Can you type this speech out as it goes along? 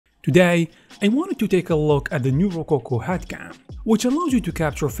Today, I wanted to take a look at the new ROKOKO HeadCam, which allows you to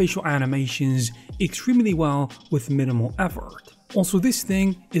capture facial animations extremely well with minimal effort. Also, this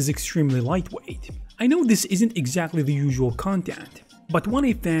thing is extremely lightweight. I know this isn't exactly the usual content, but when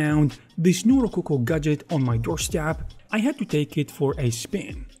I found this new ROKOKO gadget on my doorstep, I had to take it for a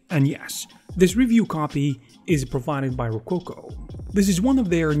spin. And yes, this review copy is provided by ROKOKO. This is one of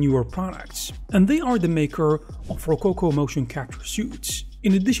their newer products, and they are the maker of ROKOKO motion capture suits.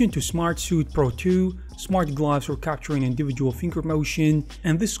 In addition to Smart Suit Pro 2, smart gloves for capturing individual finger motion,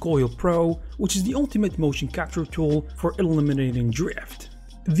 and this Coil Pro, which is the ultimate motion capture tool for eliminating drift.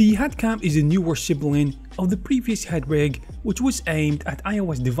 The HeadCam is a newer sibling of the previous head rig, which was aimed at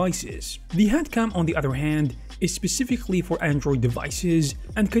iOS devices. The HeadCam, on the other hand, is specifically for Android devices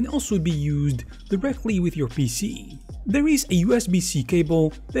and can also be used directly with your PC. There is a USB-C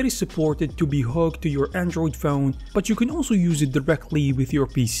cable that is supported to be hooked to your Android phone, but you can also use it directly with your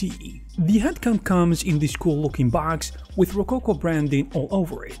PC. The HeadCam comes in this cool looking box with ROKOKO branding all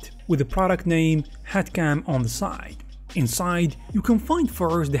over it, with the product name HeadCam on the side. Inside, you can find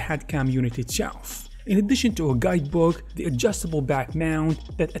first the HeadCam unit itself, in addition to a guidebook, the adjustable back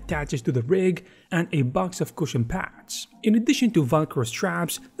mount that attaches to the rig, and a box of cushion pads, in addition to Velcro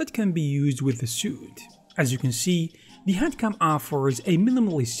straps that can be used with the suit. As you can see, the HeadCam offers a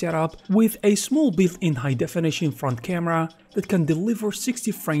minimalist setup with a small built-in high-definition front camera that can deliver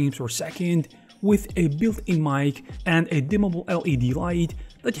 60 frames per second, with a built-in mic and a dimmable LED light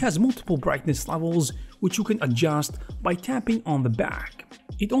that has multiple brightness levels which you can adjust by tapping on the back.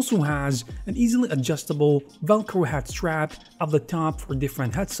 It also has an easily adjustable Velcro head strap at the top for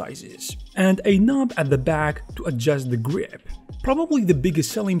different head sizes, and a knob at the back to adjust the grip. Probably the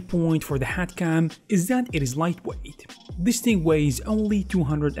biggest selling point for the HeadCam is that it is lightweight. This thing weighs only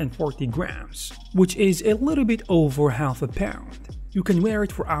 240 grams, which is a little bit over half a pound. You can wear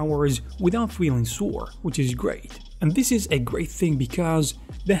it for hours without feeling sore, which is great. And this is a great thing because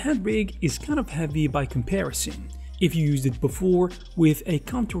the head rig is kind of heavy by comparison if you used it before with a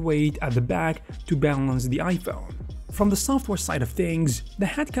counterweight at the back to balance the iPhone. From the software side of things, the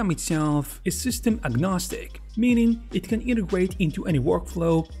HeadCam itself is system agnostic, meaning it can integrate into any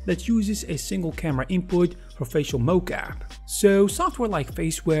workflow that uses a single camera input for facial mocap. So software like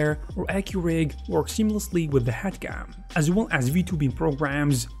Faceware or AccuRig work seamlessly with the HeadCam, as well as VTubing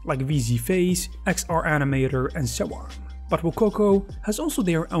programs like VZ-Face, XR Animator, and so on. But ROKOKO has also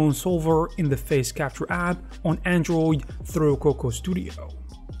their own solver in the Face Capture app on Android through ROKOKO Studio.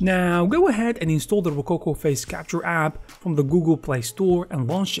 Now go ahead and install the ROKOKO Face Capture app from the Google Play Store and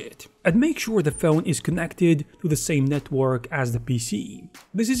launch it. And make sure the phone is connected to the same network as the PC.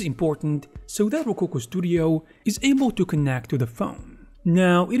 This is important so that ROKOKO Studio is able to connect to the phone.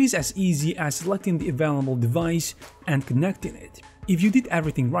 Now it is as easy as selecting the available device and connecting it. If you did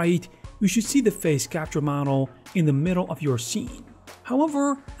everything right, you should see the face capture model in the middle of your scene.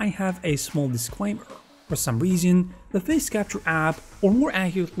 However, I have a small disclaimer. For some reason, the face capture app, or more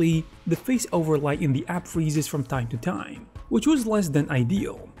accurately, the face overlay in the app freezes from time to time, which was less than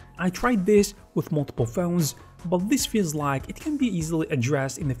ideal. I tried this with multiple phones, but this feels like it can be easily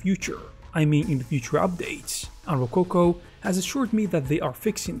addressed in the future. I mean in the future updates. And ROKOKO has assured me that they are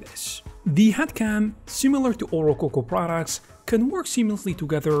fixing this. The HeadCam, similar to all ROKOKO products, can work seamlessly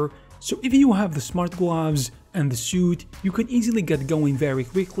together, so if you have the smart gloves and the suit, you can easily get going very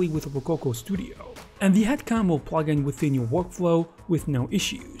quickly with ROKOKO Studio. And the HeadCam will plug in within your workflow with no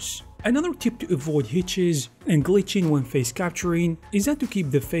issues. Another tip to avoid hitches and glitching when face capturing is that to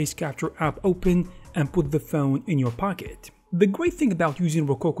keep the face capture app open and put the phone in your pocket. The great thing about using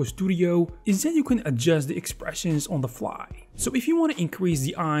ROKOKO Studio is that you can adjust the expressions on the fly. So if you want to increase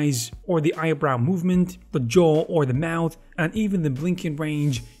the eyes or the eyebrow movement, the jaw or the mouth, and even the blinking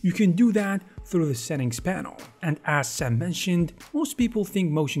range, you can do that through the settings panel. And as Sam mentioned, most people think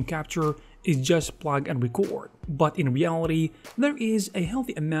motion capture is just plug and record, but in reality, there is a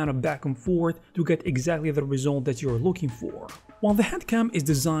healthy amount of back and forth to get exactly the result that you're looking for. While the HeadCam is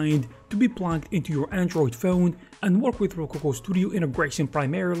designed to be plugged into your Android phone and work with ROKOKO Studio integration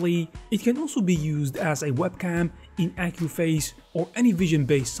primarily, it can also be used as a webcam in AccuFace or any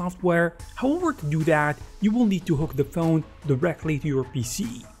vision-based software. However, to do that, you will need to hook the phone directly to your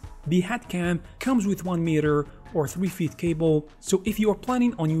PC. The HeadCam comes with 1 meter or 3 feet cable, so if you are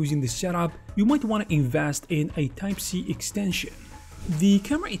planning on using this setup, you might want to invest in a Type-C extension. The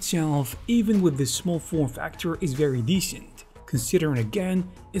camera itself, even with this small form factor, is very decent, considering again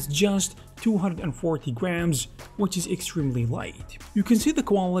it's just 240 grams, which is extremely light. You can see the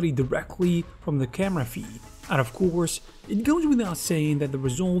quality directly from the camera feed, and of course, it goes without saying that the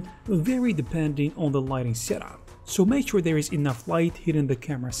result will vary depending on the lighting setup. so make sure there is enough light hitting the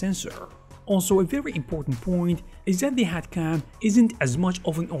camera sensor. Also, a very important point is that the HeadCam isn't as much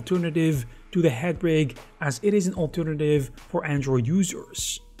of an alternative to the head rig as it is an alternative for Android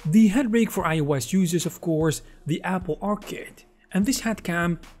users. The head rig for iOS uses, of course, the Apple Arc Kit, and this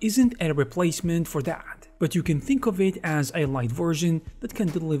HeadCam isn't a replacement for that, but you can think of it as a light version that can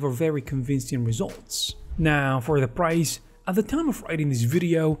deliver very convincing results. Now, for the price, at the time of writing this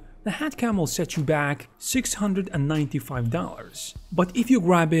video, the HeadCam will set you back $695, but if you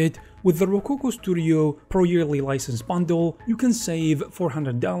grab it with the ROKOKO Studio Pro Yearly License Bundle, you can save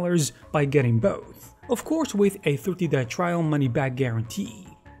 $400 by getting both, of course with a 30-day trial money-back guarantee.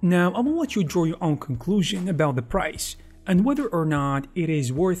 Now, I will let you draw your own conclusion about the price and whether or not it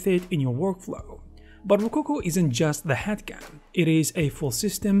is worth it in your workflow. But ROKOKO isn't just the HeadCam, it is a full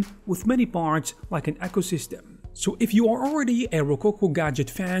system with many parts like an ecosystem. So if you are already a ROKOKO gadget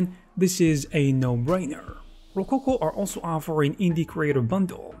fan, this is a no-brainer. ROKOKO are also offering Indie Creator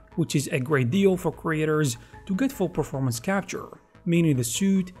Bundle, which is a great deal for creators to get full performance capture, meaning the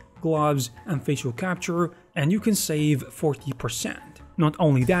suit, gloves, and facial capture, and you can save 40%. Not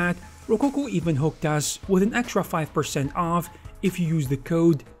only that, ROKOKO even hooked us with an extra 5% off if you use the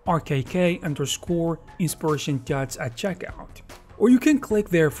code RKK_InspirationTuts at checkout. Or you can click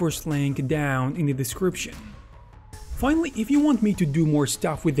their first link down in the description. Finally, if you want me to do more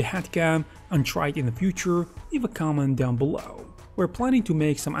stuff with the HeadCam and try it in the future, leave a comment down below. We're planning to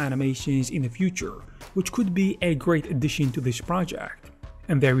make some animations in the future, which could be a great addition to this project.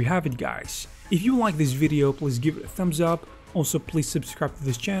 And there you have it, guys. If you like this video, please give it a thumbs up. Also, please subscribe to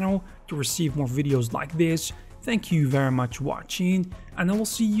this channel to receive more videos like this. Thank you very much for watching, and I will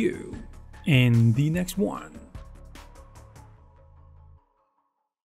see you in the next one.